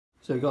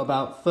So we've got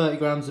about 30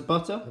 grams of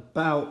butter,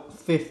 about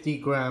 50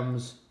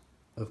 grams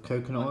of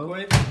coconut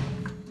oil.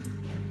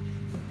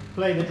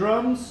 Play the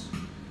drums.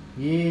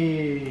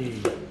 Yeah.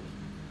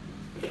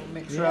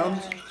 Mix round.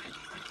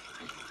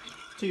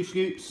 2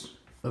 scoops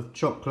of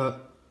chocolate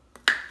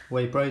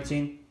whey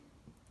protein.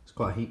 It's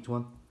quite a heaped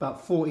one.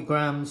 About 40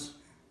 grams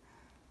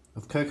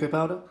of cocoa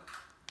powder.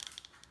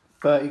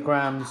 30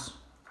 grams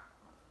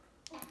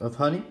of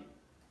honey.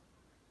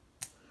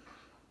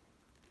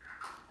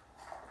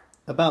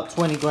 About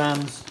 20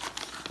 grams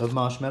of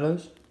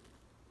marshmallows.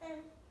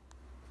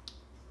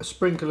 A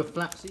sprinkle of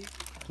flaxseed.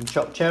 Some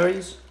chopped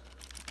cherries.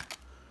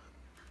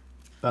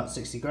 About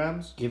 60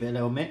 grams. Give it a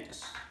little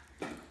mix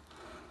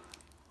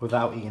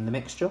without eating the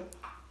mixture.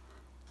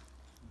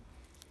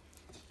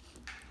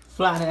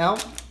 Flatten it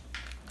out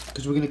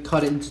because we're going to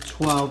cut it into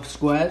 12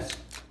 squares.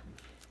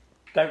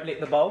 Don't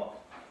lick the bowl.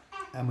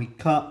 And we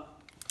cut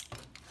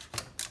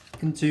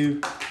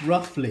into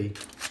roughly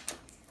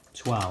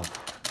 12.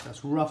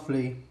 That's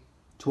roughly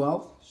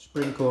 12.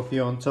 Sprinkle a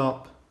few on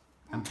top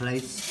and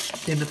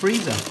place in the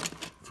freezer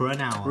for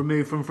an hour.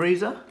 Remove from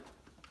freezer.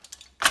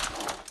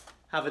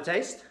 Have a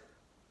taste.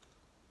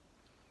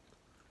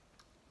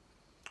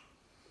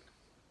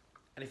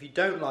 And if you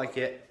don't like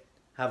it,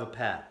 have a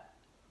pear.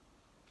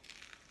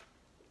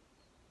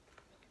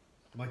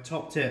 My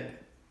top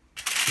tip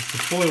is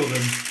to boil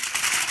them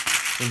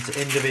into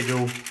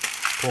individual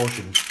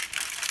portions,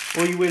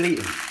 or you will eat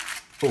them.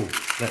 Oh,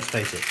 let's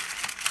face it.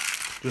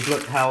 Just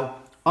look how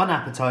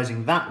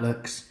unappetizing that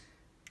looks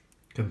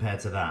compared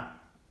to that.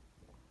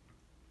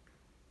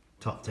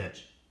 Top tip.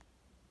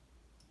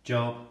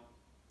 Job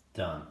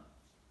done.